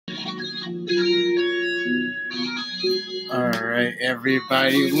Alright,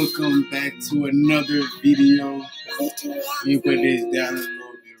 everybody, welcome back to another video. Let me put this down a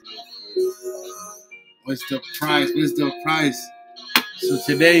little bit real quick. What's the price? What's the price? So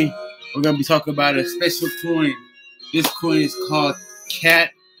today, we're going to be talking about a special coin. This coin is called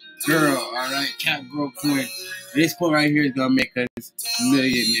Catgirl, alright? Catgirl Coin. This coin right here is going to make us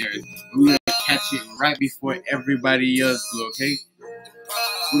millionaires. We're going to catch it right before everybody else do, okay?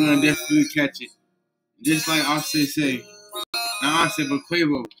 We're going to definitely catch it. Just like Offset say. Now Offset, but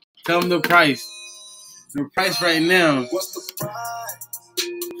Quavo, tell them the price. The price right now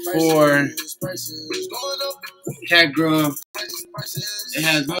for Catgirl, it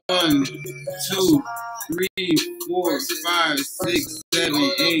has 1, 2, 3, 4, 5, 6,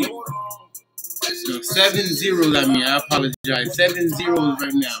 7, 8. No, 7 zeros. I apologize. 7 zeros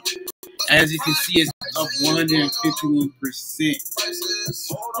right now. As you can see, it's up 151%.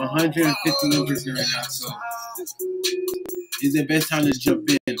 151% right now. So it's the best time to jump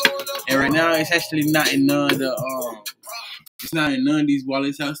in. And right now, it's actually not in none of the it's not in none of these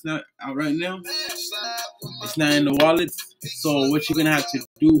wallets out right now. It's not in the wallets. So what you're gonna have to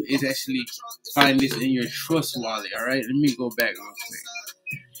do is actually find this in your trust wallet. All right. Let me go back real quick.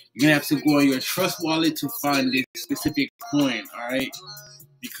 You're gonna have to go on your trust wallet to find this specific coin. All right,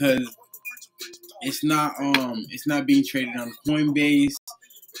 because it's not being traded on Coinbase,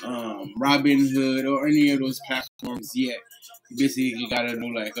 Robinhood, or any of those platforms yet. Basically, you gotta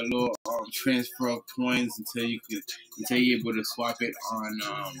do like a little transfer of coins until you're able to swap it on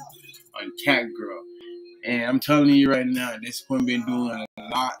Catgirl. And I'm telling you right now, this coin been doing a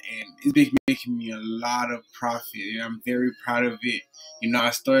lot, and it's been making me a lot of profit, and I'm very proud of it. You know, I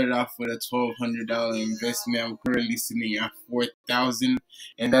started off with a $1,200 investment. I'm currently sitting at $4,000,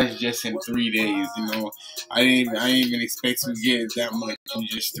 and that's just in 3 days. You know, I didn't even expect to get that much in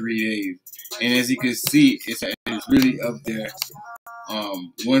just 3 days. And as you can see, it's really up there.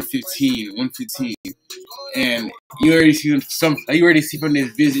 115, and you already see from this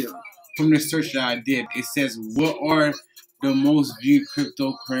video. From the search that I did, it says what are the most viewed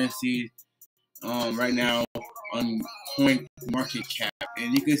cryptocurrencies right now on Coin Market Cap,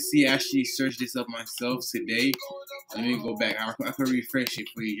 and you can see I actually searched this up myself today. Let me go back. I can refresh it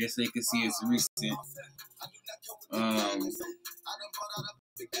for you just so you can see it's recent.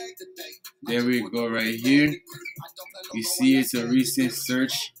 There we go, right here. You see it's a recent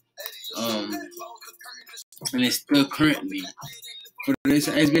search, and it's still currently. It's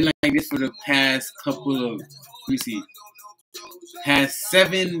been like this for the past couple of, past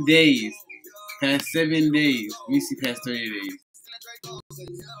 7 days. Past 7 days. Let me see, past 30 days.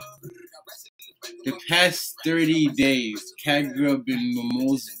 The past 30 days, Catgirl been the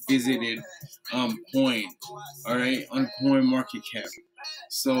most visited coin, alright, on Coin Market Cap.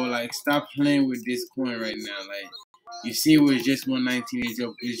 So like, stop playing with this coin right now. Like, you see, it was just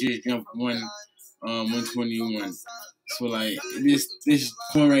 119. It just jumped 121. So like, this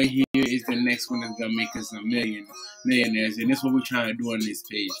coin right here is the next one that's gonna make us millionaires, and that's what we're trying to do on this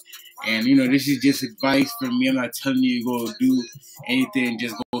page. And you know, this is just advice from me. I'm not telling you to go do anything.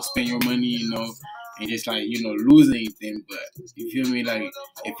 Just go spend your money, you know, and just like, you know, lose anything. But you feel me? Like,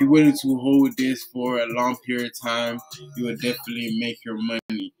 if you're willing to hold this for a long period of time, you will definitely make your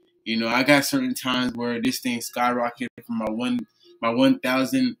money. You know, I got certain times where this thing skyrocketed from my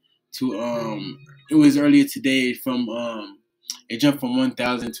 1,000 to it was earlier today from it jumped from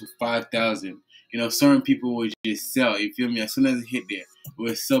 1,000 to 5,000. You know, certain people would just sell. You feel me? As soon as it hit there, it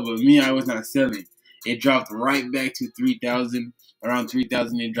would sell. But me, I was not selling. It dropped right back to 3,000. Around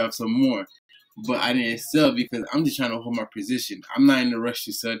 3,000, it dropped some more. But I didn't sell because I'm just trying to hold my position. I'm not in a rush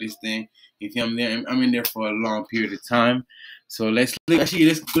to sell this thing. You feel me? I'm in there for a long period of time. So let's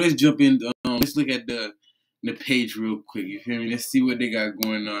jump in. Let's look at the page real quick. You feel me? Let's see what they got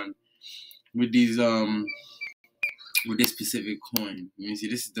going on with these with this specific coin. Let me see.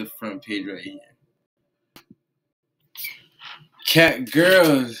 This is the front page right here.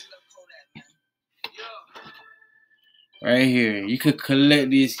 Catgirls. Right here. You could collect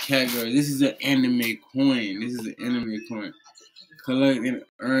these Catgirls. This is an anime coin. Collect and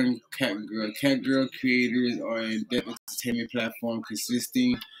earn Catgirl. Catgirl creators are an in-depth entertainment platform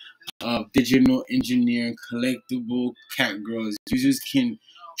consisting of digital engineering collectible Catgirls. Users can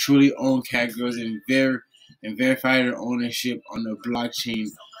truly own Catgirls and verify their ownership on the blockchain,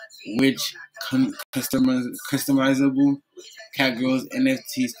 which customizable Catgirls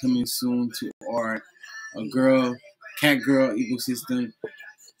NFTs coming soon to our Catgirl ecosystem.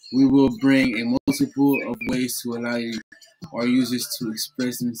 We will bring a multiple of ways to allow our users to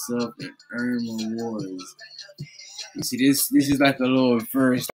express themselves and earn rewards. You see, this is like a little verse